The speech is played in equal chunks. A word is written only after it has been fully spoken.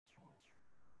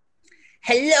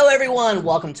Hello, everyone.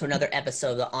 Welcome to another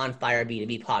episode of the On Fire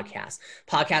B2B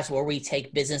podcast where we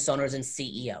take business owners and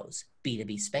CEOs,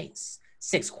 B2B space.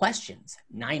 6 questions,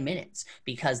 9 minutes,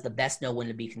 because the best know when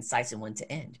to be concise and when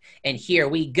to end. And here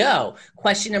we go.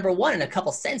 Question number 1 in a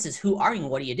couple sentences. Who are you and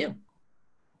what do you do?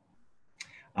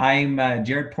 I'm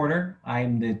Jared Porter.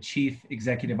 I'm the Chief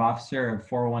Executive Officer of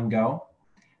 401Go.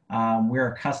 We're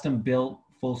a custom-built,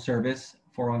 full-service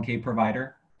 401k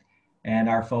provider, and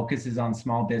our focus is on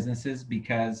small businesses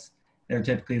because they're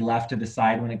typically left to the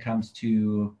side when it comes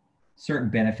to certain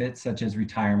benefits, such as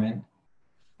retirement.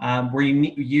 We're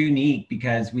unique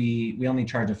because we only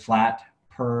charge a flat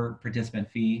per participant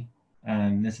fee.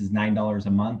 This is $9 a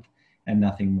month and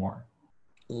nothing more.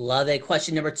 Love it.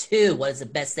 Question number 2. What is the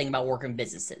best thing about working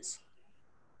businesses?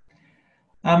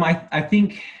 I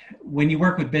think when you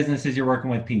work with businesses, you're working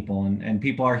with people, and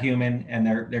people are human, and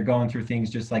they're going through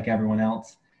things just like everyone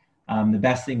else. The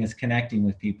best thing is connecting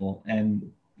with people,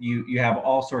 and you have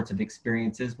all sorts of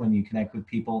experiences when you connect with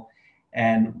people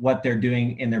and what they're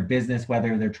doing in their business,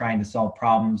 whether they're trying to solve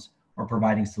problems or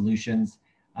providing solutions.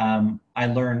 I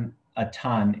learn a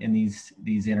ton in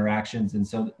these interactions, and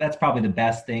so that's probably the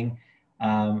best thing.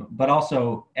 But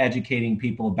also educating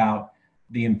people about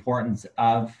the importance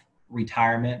of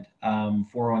retirement.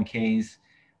 401ks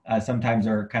sometimes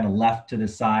are kind of left to the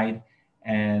side,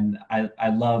 and I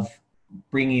love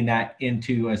bringing that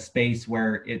into a space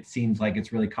where it seems like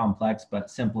it's really complex, but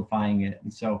simplifying it.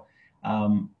 And so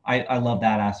I love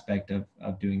that aspect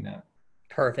of doing that.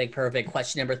 Perfect.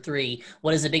 Question number 3.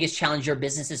 What is the biggest challenge your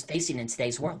business is facing in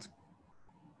today's world?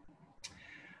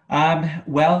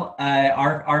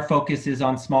 Our focus is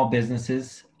on small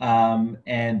businesses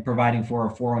and providing for a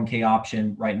 401k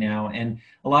option right now. And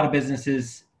a lot of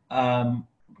businesses can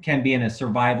be in a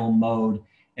survival mode.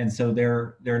 And so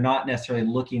they're not necessarily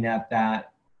looking at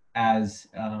that as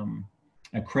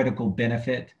a critical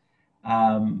benefit,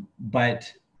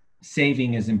 but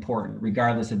saving is important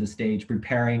regardless of the stage.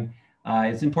 Preparing,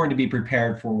 it's important to be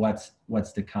prepared for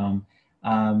what's to come.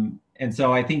 And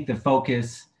so I think the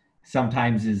focus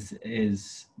sometimes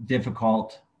is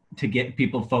difficult to get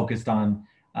people focused on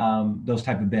those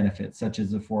type of benefits, such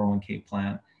as a 401k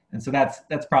plan. And so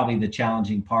that's probably the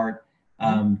challenging part,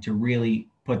 to really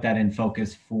put that in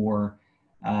focus for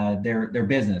their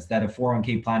business, that a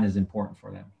 401k plan is important for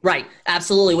them. Right.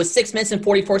 Absolutely. With 6 minutes and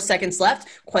 44 seconds left,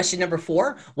 question number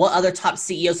 4, what other top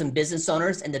CEOs and business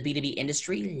owners in the B2B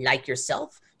industry, like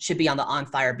yourself, should be on the On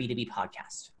Fire B2B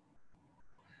podcast?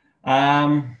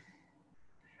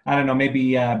 I don't know,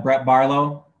 maybe Brett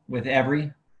Barlow with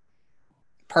Every.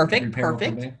 Perfect.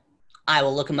 I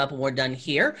will look them up when we're done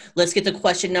here. Let's get to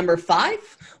question number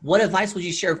 5. What advice would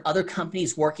you share with other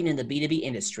companies working in the B2B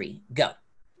industry? Go.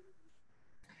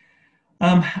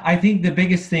 I think the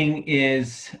biggest thing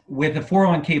is with a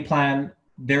 401k plan,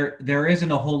 there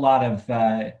isn't a whole lot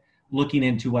of looking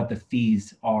into what the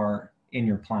fees are in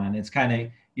your plan. It's kind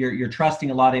of, you're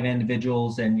trusting a lot of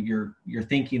individuals, and you're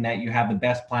thinking that you have the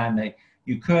best plan that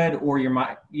you could, or you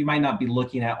might not be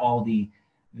looking at all the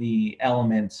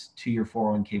elements to your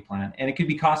 401k plan. And it could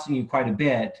be costing you quite a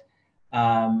bit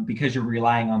because you're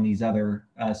relying on these other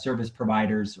service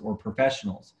providers or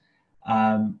professionals.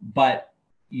 But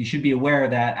you should be aware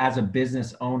that as a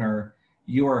business owner,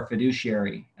 you are a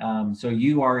fiduciary. So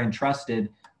you are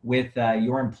entrusted with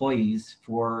your employees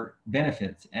for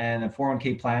benefits, and a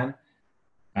 401k plan,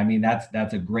 I mean,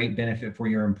 that's a great benefit for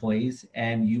your employees,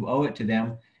 and you owe it to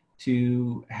them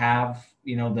to have,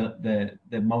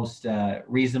 the most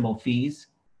reasonable fees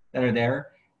that are there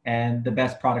and the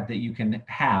best product that you can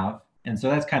have. And so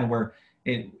that's kind of where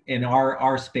in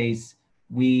our space,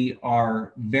 we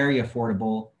are very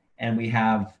affordable, and we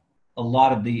have a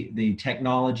lot of the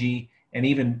technology, and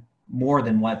even more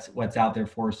than what's out there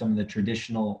for some of the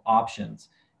traditional options.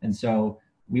 And so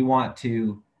we want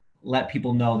to let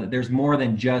people know that there's more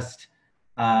than just,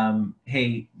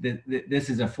 hey, this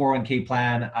is a 401k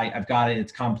plan. I've got it.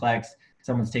 It's complex.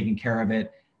 Someone's taking care of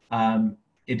it.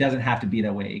 It doesn't have to be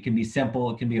that way. It can be simple.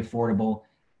 It can be affordable,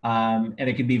 and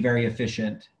it can be very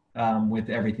efficient with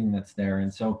everything that's there.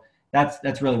 And so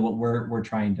that's really what we're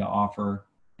trying to offer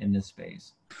in this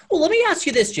space. Well, let me ask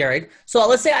you this, Jared. So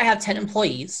let's say I have 10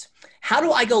 employees. How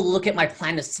do I go look at my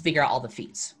plan to figure out all the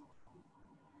fees?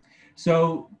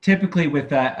 So typically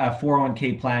with a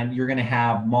 401k plan, you're going to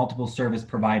have multiple service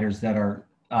providers that are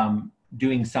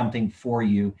doing something for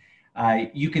you.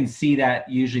 You can see that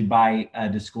usually by a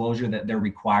disclosure that they're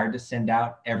required to send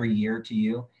out every year to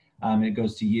you. It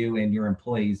goes to you and your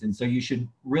employees. And so you should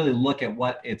really look at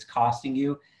what it's costing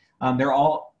you. There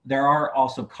are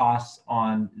also costs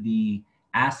on the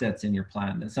assets in your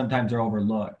plan that sometimes are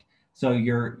overlooked. So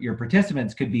your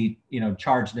participants could be,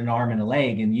 charged an arm and a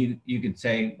leg, and you could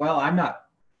say, well,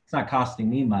 it's not costing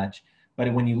me much.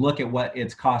 But when you look at what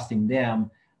it's costing them,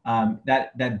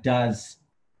 that does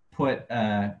put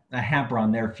a hamper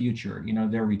on their future,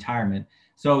 their retirement.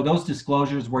 So those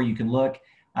disclosures where you can look,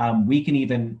 we can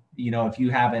even, if you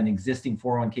have an existing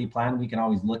 401k plan, we can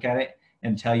always look at it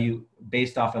and tell you,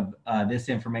 based off of this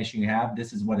information you have,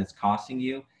 this is what it's costing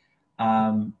you.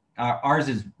 Ours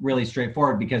is really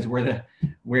straightforward because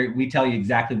we tell you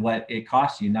exactly what it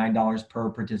costs you, $9 per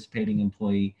participating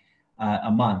employee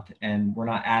a month, and we're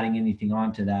not adding anything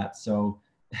on to that. So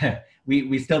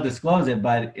we still disclose it,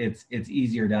 but it's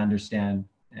easier to understand.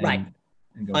 Right.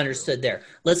 Understood there.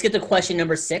 Let's get to question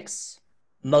number 6.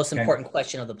 Most important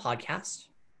question of the podcast.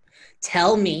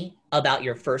 Tell me about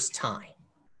your first time,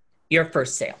 your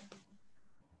first sale.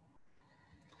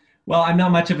 Well, I'm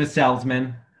not much of a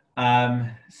salesman.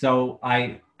 So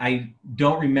I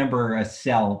don't remember a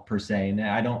sell per se, and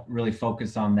I don't really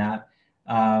focus on that.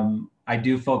 I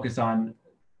do focus on,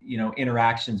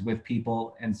 interactions with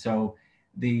people. And so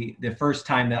the first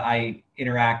time that I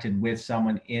interacted with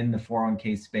someone in the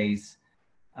 401k space,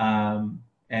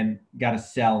 and got a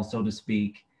sell, so to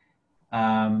speak,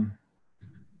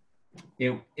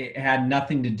 it had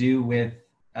nothing to do with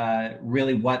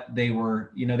really what they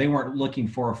were, they weren't looking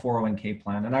for a 401k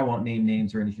plan, and I won't name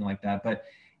names or anything like that, but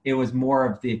it was more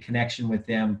of the connection with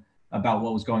them about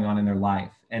what was going on in their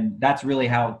life. And that's really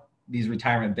how these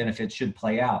retirement benefits should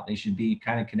play out. They should be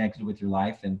kind of connected with your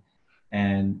life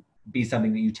and be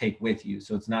something that you take with you.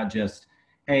 So it's not just,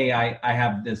 hey, I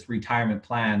have this retirement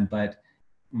plan, but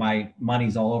my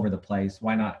money's all over the place.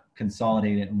 Why not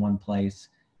consolidate it in one place,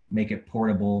 make it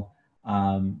portable,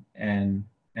 and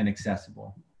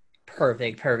accessible.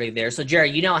 Perfect there. So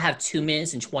Jared, you now have 2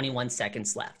 minutes and 21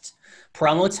 seconds left.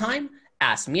 Promo time.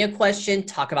 Ask me a question,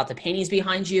 talk about the paintings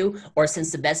behind you, or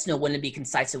since the best know when to be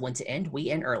concise and when to end,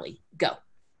 we end early. Go.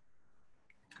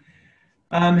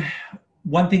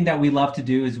 One thing that we love to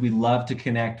do is we love to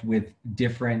connect with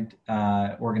different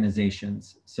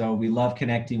organizations. So we love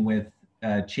connecting with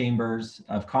chambers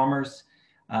of commerce,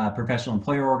 professional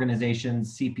employer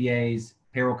organizations, CPAs,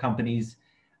 payroll companies,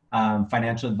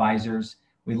 financial advisors.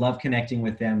 We love connecting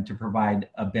with them to provide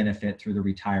a benefit through the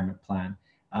retirement plan.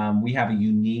 We have a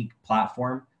unique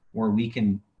platform where we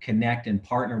can connect and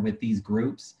partner with these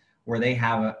groups where they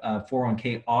have a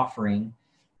 401k offering.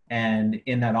 And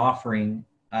in that offering,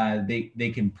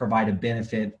 they can provide a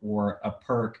benefit or a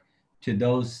perk to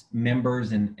those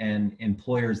members and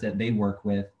employers that they work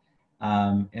with.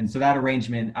 And so that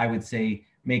arrangement, I would say,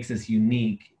 makes us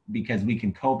unique because we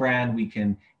can co-brand, we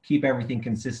can keep everything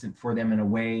consistent for them in a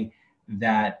way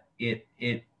that it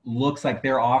looks like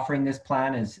they're offering this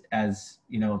plan as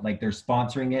like they're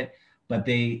sponsoring it, but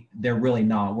they're really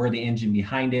not. We're the engine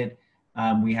behind it.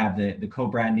 We have the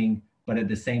co-branding, but at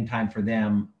the same time for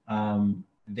them,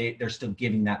 they're still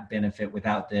giving that benefit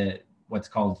without what's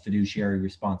called fiduciary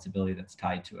responsibility that's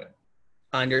tied to it.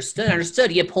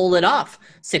 Understood. You pulled it off.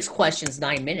 6 questions,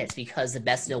 9 minutes, because the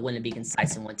best know when to be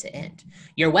concise and when to end.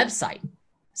 Your website,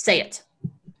 say it.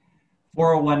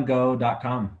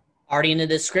 401go.com. Already in the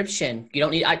description. You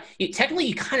don't need, technically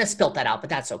you kind of spelt that out, but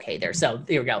that's okay there. So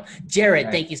there we go.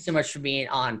 Jared, Thank you so much for being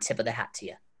on. Tip of the hat to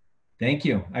you. Thank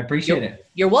you. I appreciate it.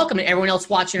 You're welcome. And everyone else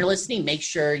watching or listening, make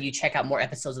sure you check out more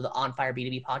episodes of the On Fire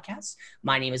B2B podcast.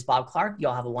 My name is Bob Clark.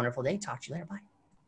 Y'all have a wonderful day. Talk to you later. Bye.